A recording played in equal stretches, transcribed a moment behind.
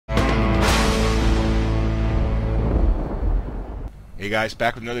Hey guys,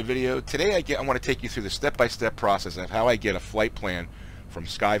 back with another video. Today I want to take you through the step-by-step process of how I get a flight plan from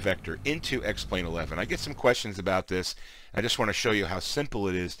SkyVector into X-Plane 11. I get some questions about this. I just want to show you how simple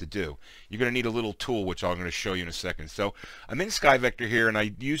it is to do. You're going to need a little tool, which I'm going to show you in a second. So I'm in SkyVector here, and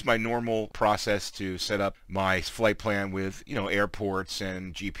I use my normal process to set up my flight plan with, airports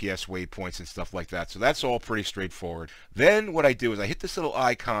and GPS waypoints and stuff like that. So that's all pretty straightforward. Then what I do is I hit this little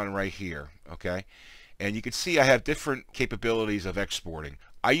icon right here, okay? And you can see I have different capabilities of exporting.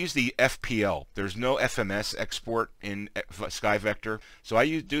 I use the FPL. There's no FMS export in SkyVector. So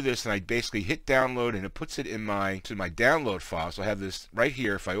I do this, and I basically hit download, and it puts it in my download file. So I have this right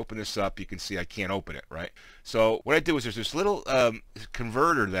here. If I open this up, you can see I can't open it, right? So what I do is there's this little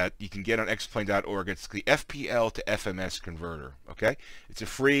converter that you can get on xplane.org. It's the FPL to FMS converter, okay? It's a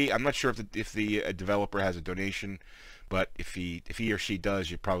free. I'm not sure if the developer has a donation, but if he or she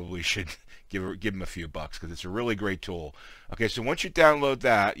does, you probably should give him a few bucks, because it's a really great tool. Okay, so once you download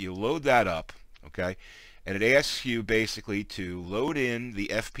that, you load that up, okay, and it asks you basically to load in the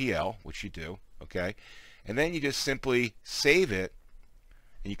FPL, which you do, okay, and then you just simply save it,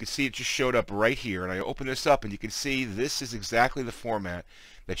 and you can see it just showed up right here. And I open this up, and you can see this is exactly the format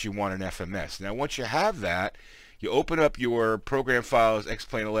that you want in FMS. Now once you have that, you open up your program files,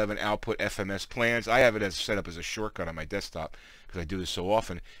 X-Plane 11 output FMS plans. I have it as set up as a shortcut on my desktop because I do this so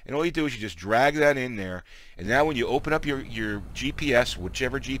often. And all you do is you just drag that in there. And now when you open up your GPS,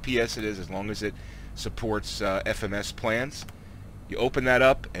 whichever GPS it is, as long as it supports FMS plans, you open that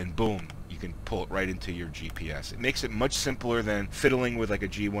up and boom, you can pull it right into your GPS. It makes it much simpler than fiddling with like a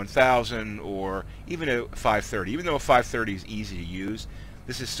G1000 or even a 530. Even though a 530 is easy to use,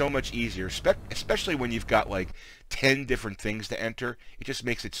 this is so much easier, especially when you've got like 10 different things to enter. It just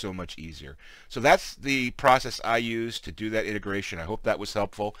makes it so much easier. So that's the process I use to do that integration. I hope that was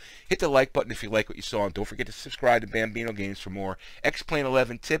helpful. Hit the like button if you like what you saw, and don't forget to subscribe to Bambino Games for more X-Plane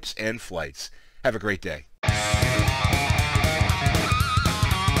 11 tips and flights. Have a great day.